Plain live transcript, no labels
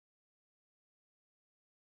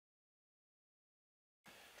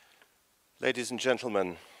Ladies and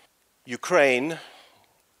gentlemen, Ukraine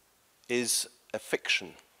is a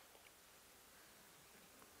fiction.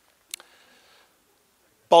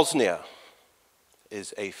 Bosnia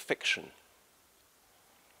is a fiction.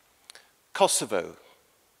 Kosovo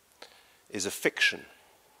is a fiction.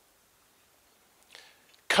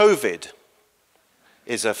 COVID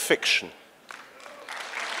is a fiction.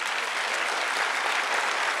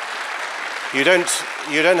 You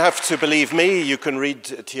don't have to believe me. You can read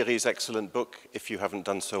Thierry's excellent book if you haven't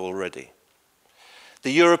done so already.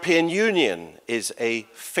 The European Union is a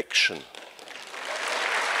fiction.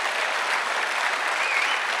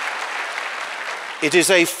 It is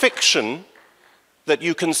a fiction that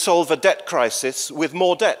you can solve a debt crisis with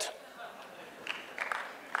more debt.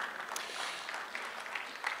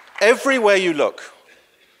 Everywhere you look,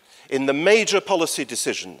 in the major policy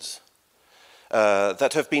decisions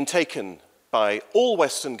that have been taken by all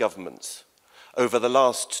Western governments over the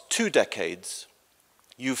last 2 decades,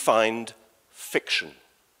 you find fiction.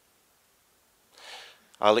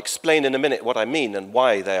 I'll explain in a minute what I mean and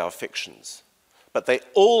why they are fictions. But they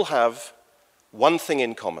all have one thing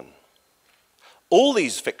in common. All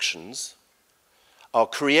these fictions are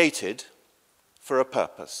created for a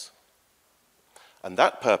purpose. And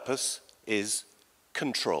that purpose is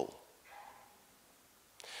control.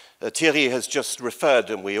 Thierry has just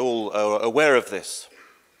referred, and we all are aware of this,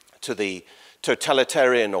 to the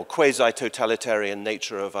totalitarian or quasi-totalitarian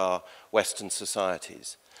nature of our Western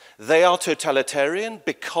societies. They are totalitarian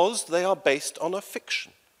because they are based on a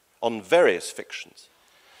fiction, on various fictions.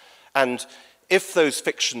 And if those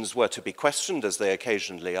fictions were to be questioned, as they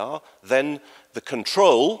occasionally are, then the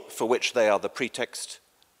control for which they are the pretext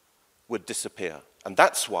would disappear. And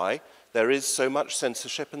that's why there is so much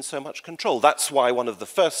censorship and so much control. That's why one of the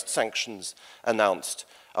first sanctions announced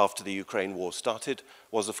after the Ukraine war started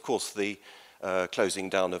was, of course, the closing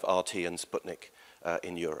down of RT and Sputnik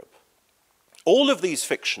in Europe. All of these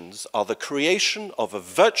fictions are the creation of a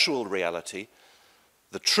virtual reality,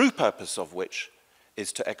 the true purpose of which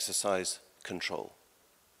is to exercise control.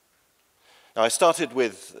 Now, I started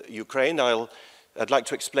with Ukraine. I'd like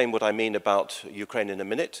to explain what I mean about Ukraine in a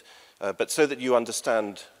minute. But so that you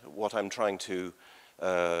understand what I'm trying to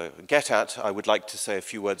get at, I would like to say a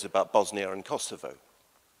few words about Bosnia and Kosovo.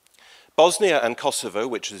 Bosnia and Kosovo,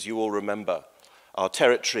 which, as you all remember, are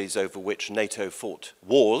territories over which NATO fought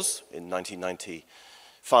wars in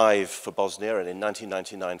 1995 for Bosnia and in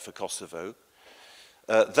 1999 for Kosovo,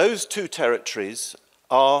 those two territories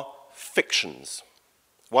are fictions.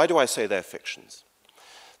 Why do I say they're fictions?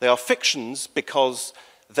 They are fictions because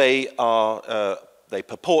they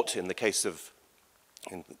purport, in the case of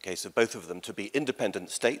both of them, to be independent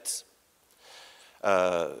states.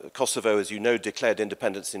 Kosovo, as you know, declared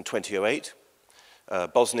independence in 2008.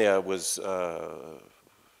 Bosnia was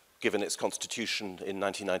given its constitution in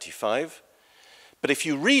 1995. But if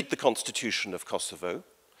you read the constitution of Kosovo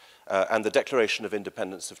and the Declaration of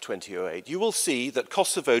Independence of 2008, you will see that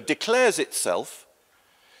Kosovo declares itself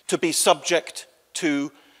to be subject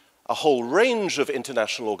to a whole range of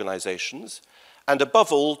international organizations, and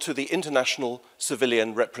above all, to the international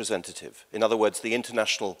civilian representative. In other words, the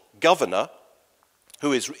international governor,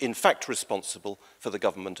 who is in fact responsible for the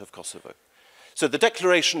government of Kosovo. So the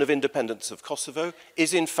Declaration of Independence of Kosovo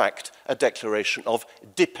is in fact a declaration of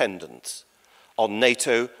dependence on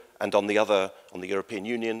NATO and on the European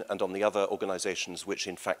Union and on the other organizations which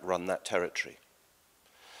in fact run that territory.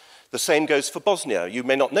 The same goes for Bosnia. You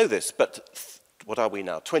may not know this, but what are we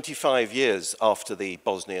now? 25 years after the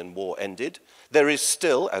Bosnian War ended, there is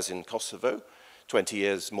still, as in Kosovo,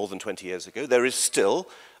 more than 20 years ago, there is still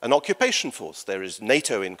an occupation force. There is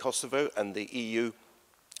NATO in Kosovo and the EU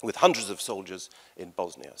with hundreds of soldiers in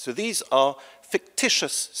Bosnia. So these are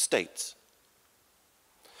fictitious states.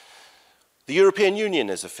 The European Union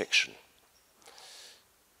is a fiction.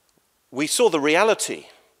 We saw the reality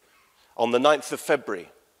on the 9th of February,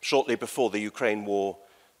 shortly before the Ukraine war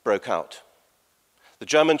broke out. The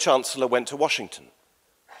German Chancellor went to Washington.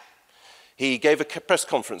 He gave a press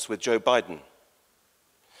conference with Joe Biden.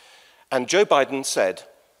 And Joe Biden said,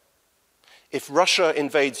 if Russia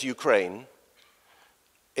invades Ukraine,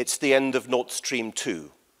 it's the end of Nord Stream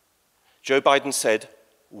 2. Joe Biden said,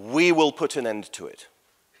 we will put an end to it.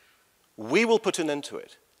 We will put an end to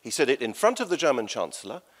it. He said it in front of the German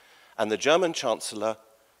Chancellor, and the German Chancellor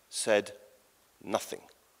said nothing.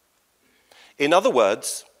 In other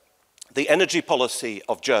words, the energy policy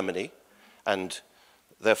of Germany, and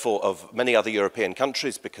therefore of many other European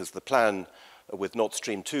countries, because the plan with Nord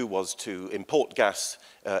Stream 2 was to import gas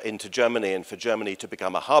into Germany and for Germany to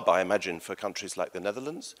become a hub, I imagine, for countries like the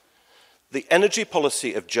Netherlands. The energy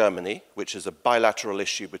policy of Germany, which is a bilateral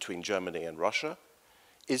issue between Germany and Russia,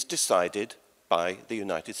 is decided by the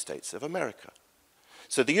United States of America.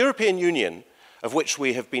 So the European Union, of which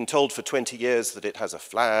we have been told for 20 years that it has a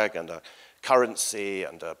flag and a currency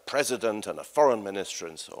and a president and a foreign minister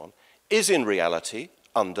and so on, is in reality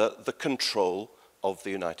under the control of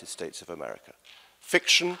the United States of America.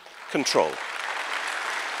 Fiction, control.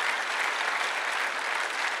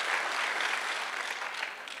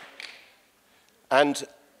 And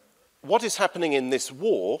what is happening in this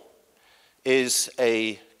war is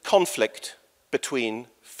a conflict between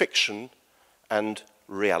fiction and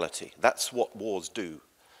reality. That's what wars do.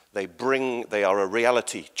 They are a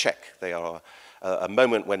reality check. They are a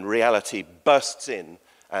moment when reality bursts in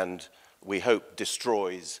and, we hope,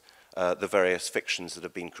 destroys the various fictions that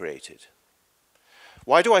have been created.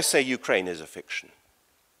 Why do I say Ukraine is a fiction?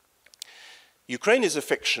 Ukraine is a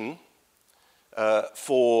fiction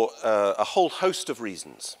for a whole host of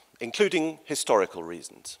reasons, including historical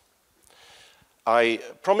reasons. I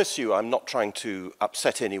promise you I'm not trying to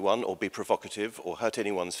upset anyone or be provocative or hurt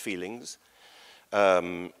anyone's feelings,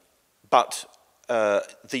 but the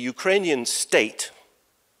Ukrainian state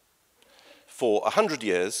for 100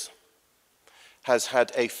 years has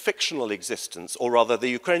had a fictional existence, or rather the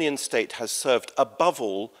Ukrainian state has served above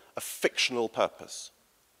all a fictional purpose.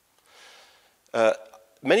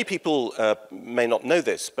 Many people may not know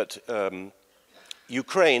this, but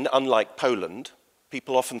Ukraine, unlike Poland,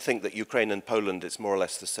 people often think that Ukraine and Poland is more or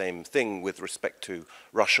less the same thing with respect to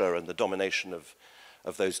Russia and the domination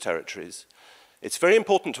of those territories. It's very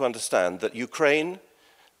important to understand that Ukraine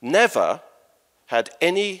never had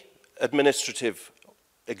any administrative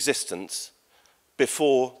existence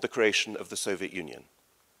before the creation of the Soviet Union,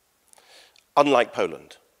 unlike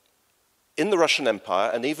Poland. In the Russian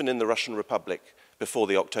Empire, and even in the Russian Republic before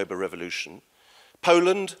the October Revolution,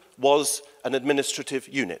 Poland was an administrative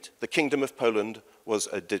unit. The Kingdom of Poland was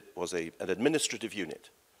an administrative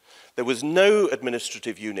unit. There was no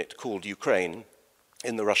administrative unit called Ukraine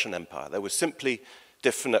in the Russian Empire. There were simply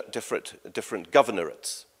different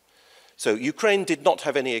governorates. So Ukraine did not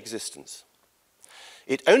have any existence.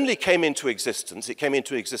 It only came into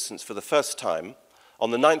existence, for the first time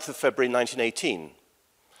on the 9th of February 1918,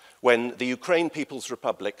 when the Ukraine People's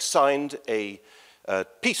Republic signed a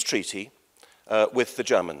peace treaty with the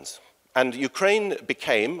Germans. And Ukraine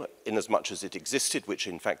became, in as much as it existed, which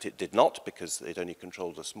in fact it did not because it only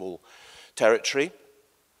controlled a small territory,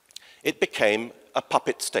 it became a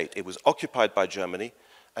puppet state. It was occupied by Germany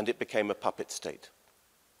and it became a puppet state.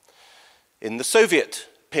 In the Soviet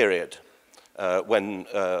period, when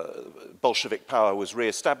Bolshevik power was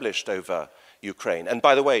re-established over Ukraine, and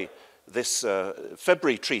by the way, this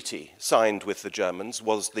February treaty signed with the Germans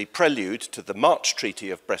was the prelude to the March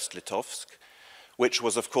Treaty of Brest-Litovsk, which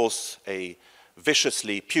was, of course, a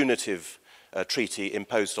viciously punitive treaty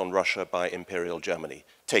imposed on Russia by Imperial Germany,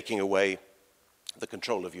 taking away the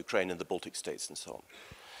control of Ukraine and the Baltic states and so on.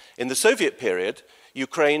 In the Soviet period,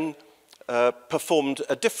 Ukraine performed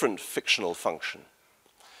a different fictional function.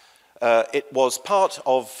 It was part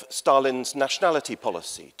of Stalin's nationality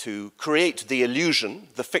policy to create the illusion,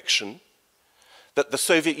 the fiction, that the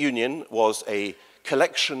Soviet Union was a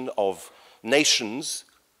collection of nations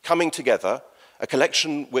coming together, a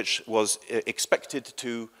collection which was expected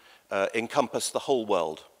to encompass the whole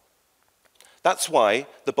world. That's why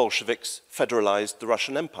the Bolsheviks federalized the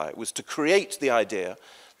Russian Empire. It was to create the idea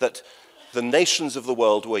that the nations of the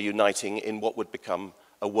world were uniting in what would become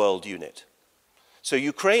a world unit. So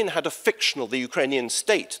Ukraine had a fictional, the Ukrainian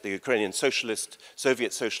state, the Ukrainian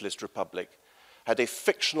Soviet Socialist Republic, had a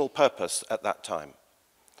fictional purpose at that time.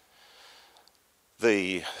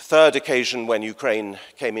 The third occasion when Ukraine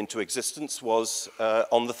came into existence was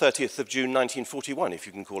on the 30th of June 1941, if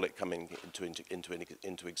you can call it coming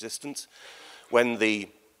into existence, when the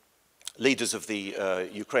leaders of the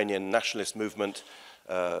Ukrainian nationalist movement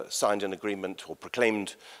signed an agreement or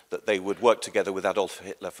proclaimed that they would work together with Adolf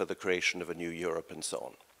Hitler for the creation of a new Europe and so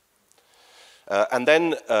on. And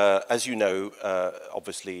then, as you know,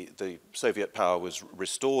 obviously the Soviet power was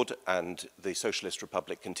restored and the Socialist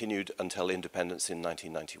Republic continued until independence in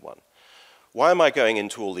 1991. Why am I going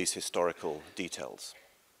into all these historical details?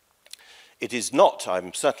 It is not,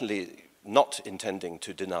 I'm certainly not intending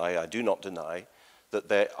to deny, I do not deny, that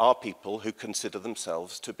there are people who consider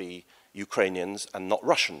themselves to be Ukrainians and not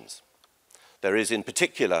Russians. There is in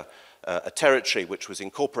particular a territory which was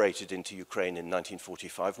incorporated into Ukraine in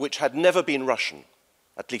 1945, which had never been Russian,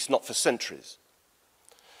 at least not for centuries.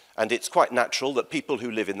 And it's quite natural that people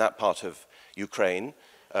who live in that part of Ukraine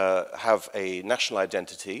have a national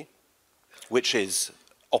identity which is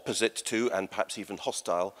opposite to and perhaps even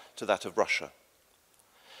hostile to that of Russia.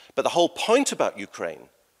 But the whole point about Ukraine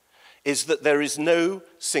is that there is no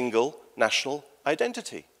single national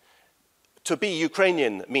identity. To be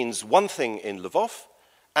Ukrainian means one thing in Lvov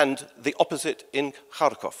and the opposite in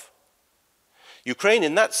Kharkov. Ukraine,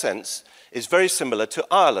 in that sense, is very similar to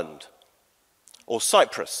Ireland, or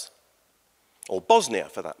Cyprus, or Bosnia,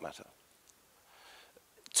 for that matter.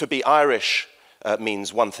 To be Irish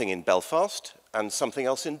means one thing in Belfast and something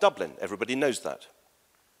else in Dublin. Everybody knows that.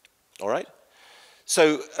 All right?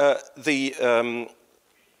 So the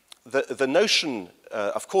notion,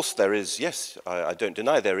 of course there is, yes, I don't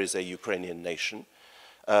deny there is a Ukrainian nation,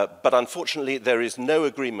 but unfortunately there is no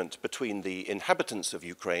agreement between the inhabitants of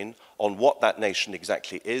Ukraine on what that nation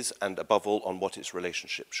exactly is, and above all on what its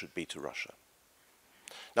relationship should be to Russia.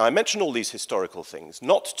 Now I mention all these historical things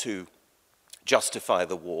not to justify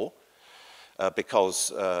the war, because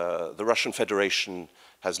the Russian Federation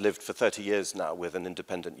has lived for 30 years now with an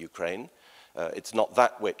independent Ukraine. It's not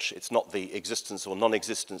the existence or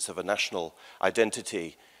non-existence of a national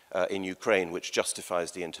identity in Ukraine which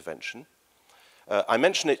justifies the intervention. I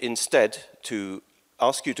mention it instead to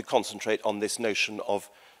ask you to concentrate on this notion of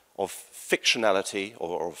fictionality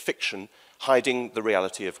or fiction hiding the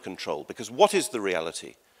reality of control. Because what is the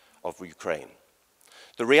reality of Ukraine?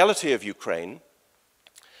 The reality of Ukraine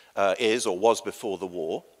is, or was before the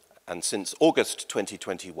war, and since August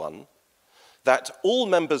 2021, that all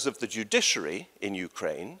members of the judiciary in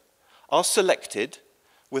Ukraine are selected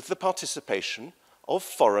with the participation of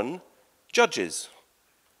foreign judges,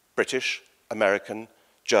 British, American,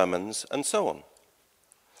 Germans, and so on.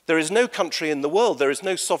 There is no country in the world, there is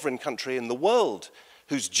no sovereign country in the world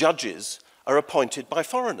whose judges are appointed by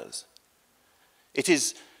foreigners. It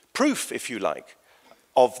is proof, if you like,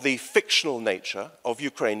 of the fictional nature of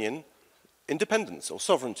Ukrainian independence or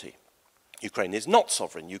sovereignty. Ukraine is not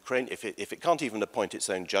sovereign. Ukraine, if it can't even appoint its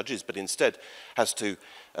own judges, but instead has to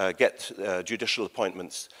get judicial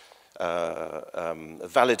appointments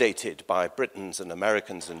validated by Britons and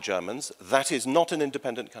Americans and Germans, that is not an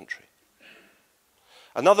independent country.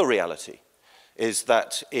 Another reality is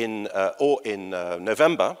that in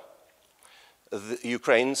November,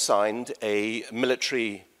 Ukraine signed a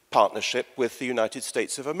military partnership with the United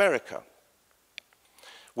States of America,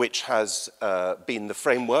 which has been the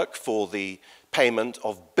framework for the payment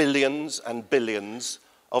of billions and billions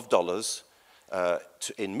of dollars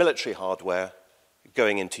in military hardware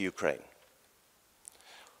going into Ukraine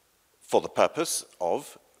for the purpose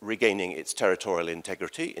of regaining its territorial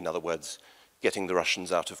integrity, in other words, getting the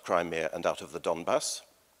Russians out of Crimea and out of the Donbass,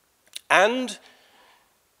 and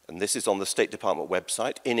this is on the State Department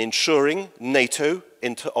website, in ensuring NATO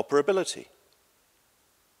interoperability.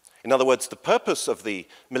 In other words, the purpose of the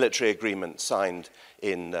military agreement signed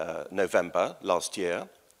in November last year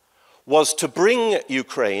was to bring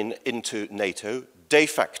Ukraine into NATO de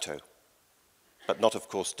facto, but not, of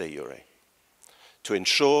course, de jure, to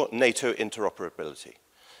ensure NATO interoperability.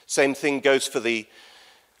 Same thing goes for the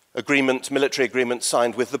military agreement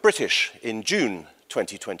signed with the British in June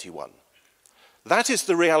 2021. That is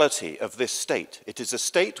the reality of this state. It is a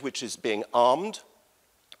state which is being armed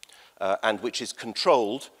and which is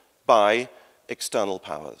controlled by external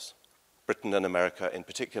powers, Britain and America in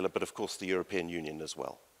particular, but of course the European Union as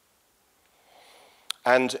well.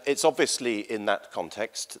 And it's obviously in that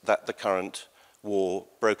context that the current war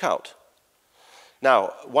broke out.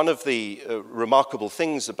 Now, one of the remarkable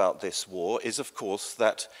things about this war is, of course,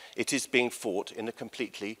 that it is being fought in a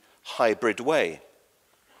completely hybrid way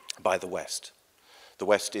by the West. The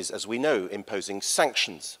West is, as we know, imposing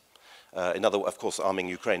sanctions, of course, arming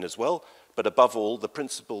Ukraine as well, but above all, the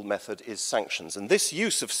principal method is sanctions. And this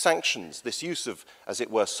use of sanctions, this use of, as it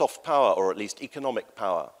were, soft power, or at least economic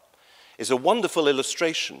power, is a wonderful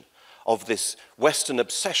illustration of this Western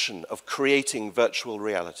obsession of creating virtual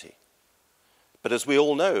reality. But as we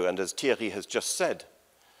all know, and as Thierry has just said,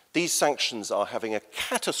 these sanctions are having a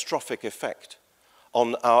catastrophic effect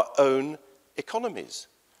on our own economies.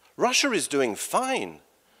 Russia is doing fine.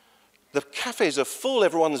 The cafes are full,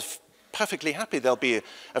 everyone's perfectly happy. There'll be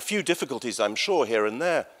a few difficulties, I'm sure, here and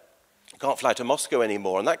there. Can't fly to Moscow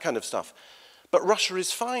anymore and that kind of stuff. But Russia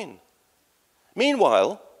is fine.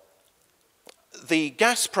 Meanwhile, the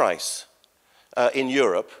gas price in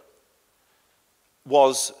Europe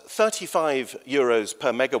was 35 euros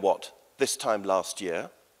per megawatt this time last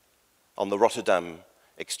year on the Rotterdam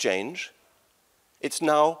exchange. It's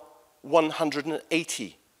now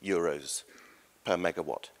 180 euros per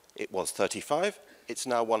megawatt. It was 35, it's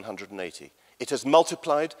now 180. It has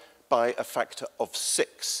multiplied by a factor of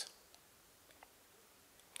 6.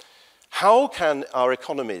 How can our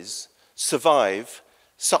economies survive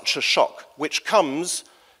such a shock, which comes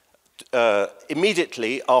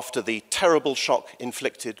immediately after the terrible shock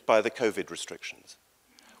inflicted by the COVID restrictions.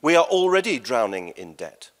 We are already drowning in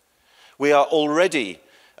debt. We are already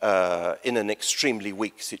in an extremely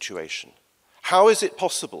weak situation. How is it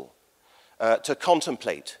possible to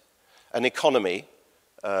contemplate an economy,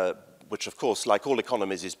 which of course, like all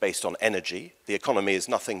economies, is based on energy? The economy is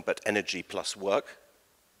nothing but energy plus work,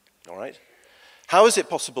 all right? How is it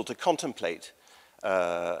possible to contemplate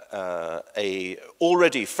a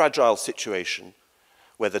already fragile situation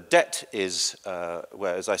where the debt is,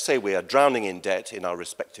 where, as I say, we are drowning in debt in our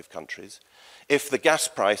respective countries, if the gas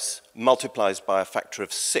price multiplies by a factor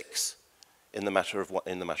of 6 in the matter of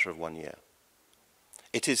 1 year?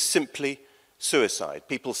 It is simply suicide.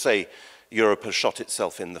 People say Europe has shot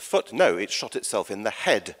itself in the foot. No, it shot itself in the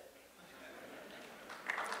head.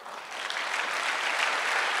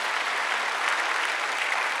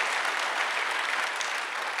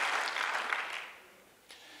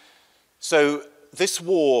 So this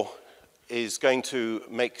war is going to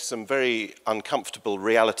make some very uncomfortable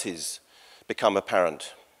realities become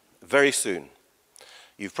apparent very soon.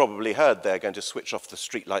 You've probably heard they're going to switch off the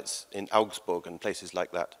streetlights in Augsburg and places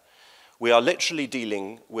like that. We are literally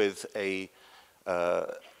dealing with an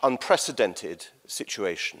unprecedented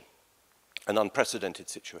situation,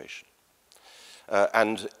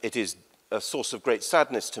 And it is a source of great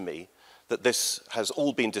sadness to me that this has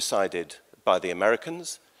all been decided by the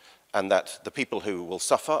Americans, and that the people who will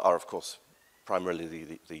suffer are, of course,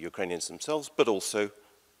 primarily the Ukrainians themselves, but also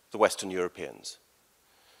the Western Europeans.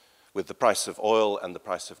 With the price of oil and the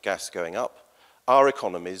price of gas going up, our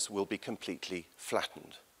economies will be completely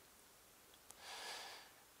flattened.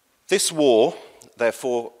 This war,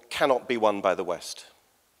 therefore, cannot be won by the West.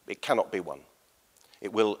 It cannot be won.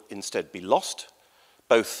 It will instead be lost,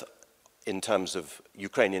 both in terms of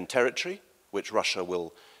Ukrainian territory, which Russia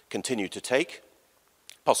will continue to take,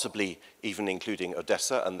 possibly even including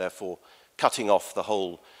Odessa, and therefore cutting off the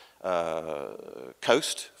whole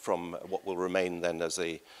coast from what will remain then as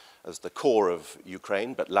the core of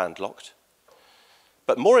Ukraine, but landlocked.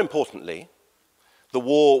 But more importantly, the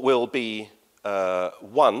war will be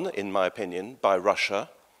won, in my opinion, by Russia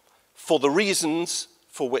for the reasons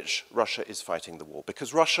for which Russia is fighting the war.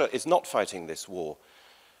 Because Russia is not fighting this war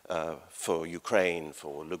for Ukraine,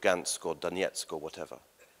 for Lugansk or Donetsk or whatever.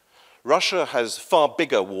 Russia has far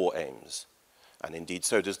bigger war aims, and indeed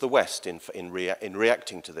so does the West in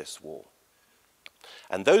reacting to this war.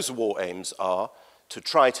 And those war aims are to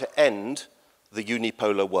try to end the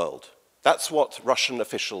unipolar world. That's what Russian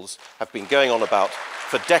officials have been going on about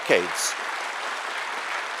for decades.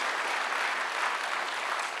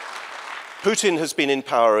 Putin has been in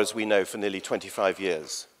power, as we know, for nearly 25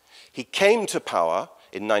 years. He came to power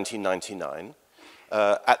in 1999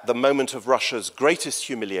 at the moment of Russia's greatest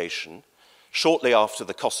humiliation, shortly after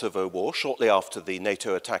the Kosovo War, shortly after the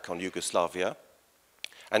NATO attack on Yugoslavia,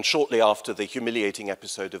 and shortly after the humiliating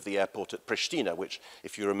episode of the airport at Pristina, which,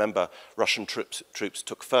 if you remember, Russian troops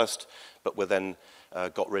took first, but were then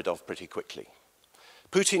got rid of pretty quickly.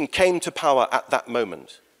 Putin came to power at that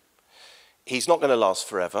moment. He's not going to last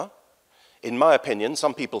forever. In my opinion,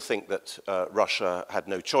 some people think that Russia had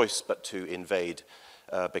no choice but to invade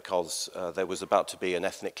because there was about to be an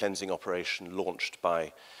ethnic cleansing operation launched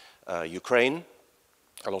by Ukraine.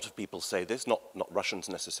 A lot of people say this, not Russians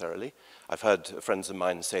necessarily. I've heard friends of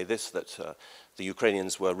mine say this, that the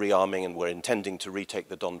Ukrainians were rearming and were intending to retake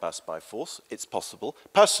the Donbass by force. It's possible.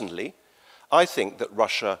 Personally, I think that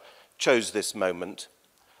Russia chose this moment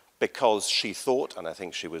because she thought, and I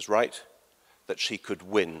think she was right, that she could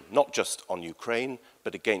win, not just on Ukraine,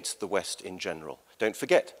 but against the West in general. Don't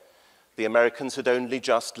forget, the Americans had only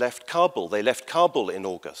just left Kabul. They left Kabul in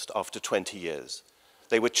August after 20 years.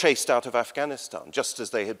 They were chased out of Afghanistan, just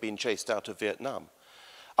as they had been chased out of Vietnam.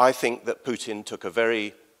 I think that Putin took a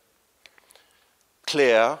very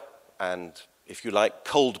clear and, if you like,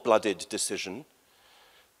 cold-blooded decision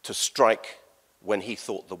to strike when he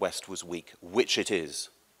thought the West was weak, which it is.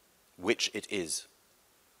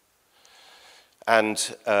 And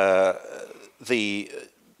the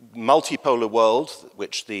multipolar world,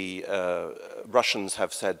 which the Russians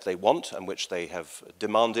have said they want and which they have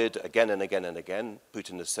demanded again and again and again,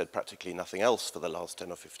 Putin has said practically nothing else for the last 10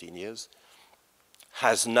 or 15 years,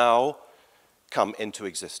 has now come into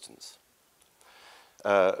existence.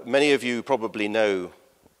 Many of you probably know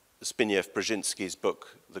Zbigniew-Brzezinski's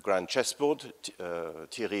book, The Grand Chessboard.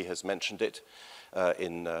 Thierry has mentioned it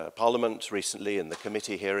in Parliament recently in the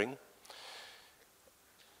committee hearing.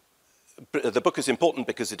 The book is important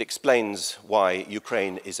because it explains why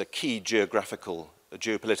Ukraine is a key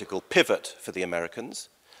geopolitical pivot for the Americans.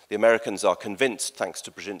 The Americans are convinced, thanks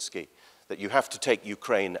to Brzezinski, that you have to take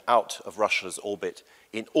Ukraine out of Russia's orbit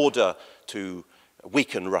in order to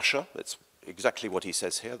weaken Russia. That's exactly what he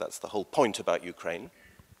says here. That's the whole point about Ukraine.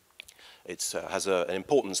 It has an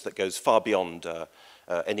importance that goes far beyond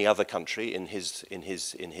any other country in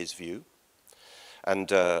his view.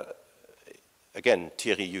 And again,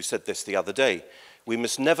 Thierry, you said this the other day. We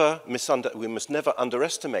must never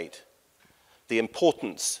underestimate the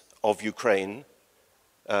importance of Ukraine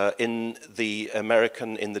in the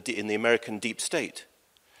American deep state.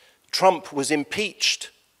 Trump was impeached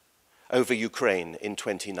over Ukraine in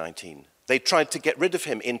 2019. They tried to get rid of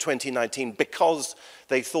him in 2019 because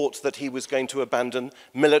they thought that he was going to abandon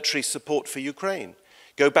military support for Ukraine.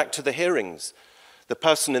 Go back to the hearings. The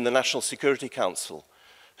person in the National Security Council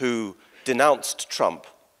who denounced Trump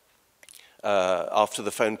after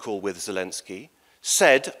the phone call with Zelensky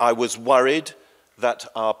said, "I was worried that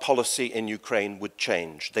our policy in Ukraine would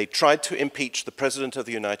change." They tried to impeach the President of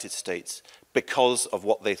the United States because of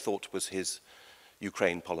what they thought was his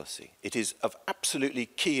Ukraine policy. It is of absolutely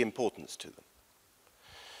key importance to them.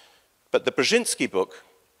 But the Brzezinski book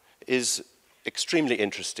is extremely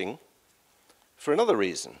interesting for another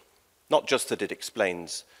reason. Not just that it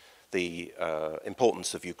explains the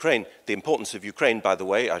importance of Ukraine. The importance of Ukraine, by the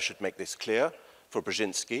way, I should make this clear for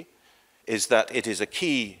Brzezinski, is that it is a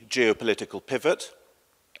key geopolitical pivot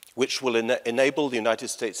which will enable the United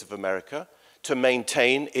States of America to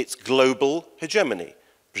maintain its global hegemony.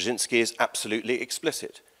 Brzezinski is absolutely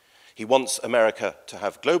explicit. He wants America to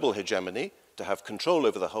have global hegemony, to have control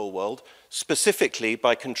over the whole world, specifically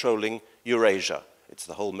by controlling Eurasia. It's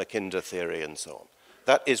the whole Mackinder theory and so on.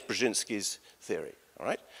 That is Brzezinski's theory, all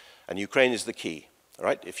right? And Ukraine is the key, all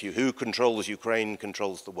right? Who controls Ukraine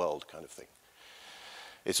controls the world kind of thing.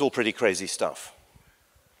 It's all pretty crazy stuff.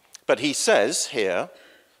 But he says here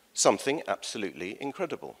something absolutely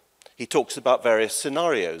incredible. He talks about various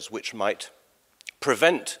scenarios which might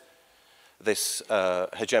prevent this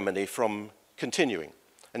hegemony from continuing.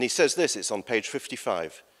 And he says this, it's on page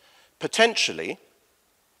 55. Potentially,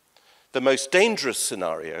 the most dangerous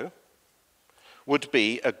scenario would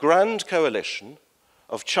be a grand coalition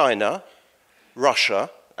of China,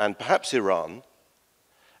 Russia, and perhaps Iran,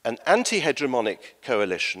 an anti-hegemonic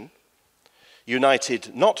coalition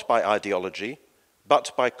united not by ideology,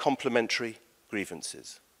 but by complementary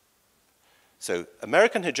grievances. So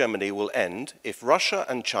American hegemony will end if Russia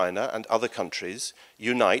and China and other countries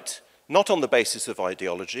unite, not on the basis of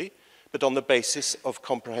ideology, but on the basis of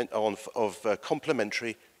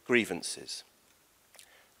complementary grievances.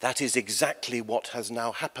 That is exactly what has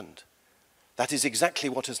now happened. That is exactly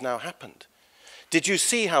what has now happened. Did you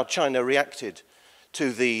see how China reacted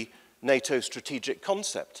to the NATO strategic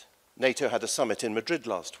concept? NATO had a summit in Madrid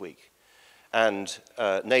last week, and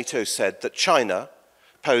NATO said that China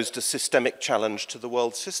posed a systemic challenge to the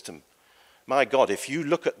world system. My God, if you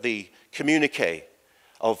look at the communique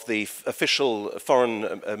of the official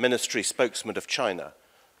foreign ministry spokesman of China,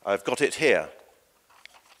 I've got it here.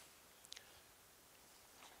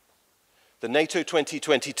 The NATO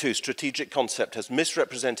 2022 strategic concept has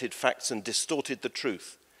misrepresented facts and distorted the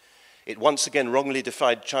truth. It once again wrongly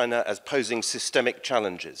defined China as posing systemic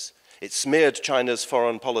challenges. It smeared China's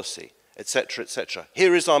foreign policy, etc., etc.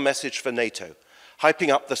 Here is our message for NATO. Hyping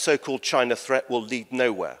up the so-called China threat will lead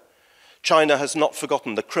nowhere. China has not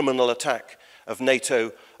forgotten the criminal attack of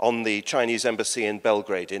NATO on the Chinese embassy in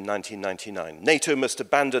Belgrade in 1999. NATO must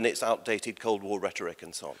abandon its outdated Cold War rhetoric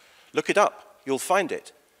and so on. Look it up, you'll find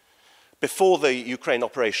it. Before the Ukraine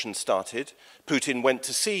operation started, Putin went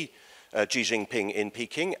to see Xi Jinping in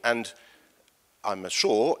Peking and, I'm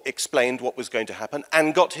sure, explained what was going to happen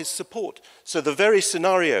and got his support. So the very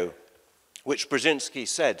scenario which Brzezinski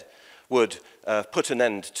said would put an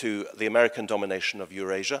end to the American domination of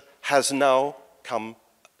Eurasia has now come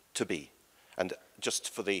to be. And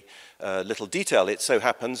just for the little detail, it so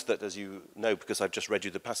happens that, as you know, because I've just read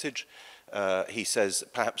you the passage, he says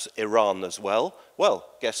perhaps Iran as well. Well,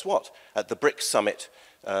 guess what? At the BRICS summit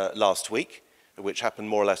last week, which happened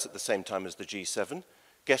more or less at the same time as the G7,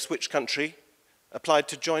 guess which country applied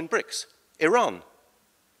to join BRICS? Iran.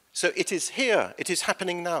 So it is here. It is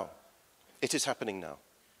happening now. It is happening now.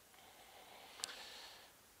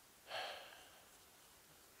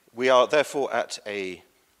 We are therefore at an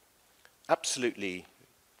absolutely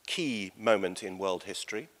key moment in world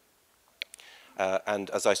history. And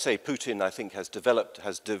as I say, Putin, I think,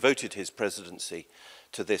 has devoted his presidency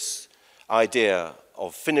to this idea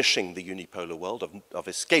of finishing the unipolar world, of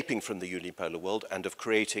escaping from the unipolar world, and of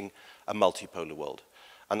creating a multipolar world.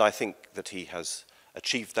 And I think that he has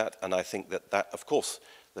achieved that, and I think that, of course,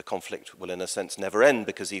 the conflict will, in a sense, never end,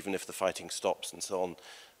 because even if the fighting stops and so on,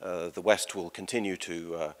 the West will continue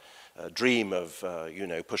to dream of,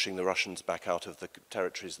 pushing the Russians back out of the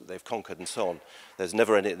territories that they've conquered and so on. There's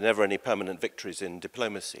never any permanent victories in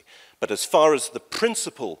diplomacy. But as far as the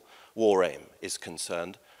principal war aim is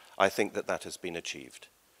concerned, I think that that has been achieved.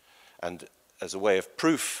 And as a way of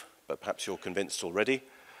proof, but perhaps you're convinced already,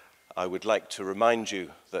 I would like to remind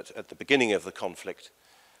you that at the beginning of the conflict,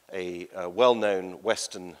 a well-known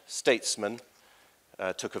Western statesman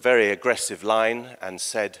took a very aggressive line and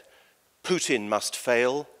said, "Putin must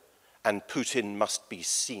fail, and Putin must be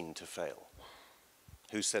seen to fail."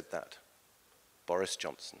 Who said that? Boris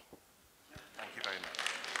Johnson. Thank you very much.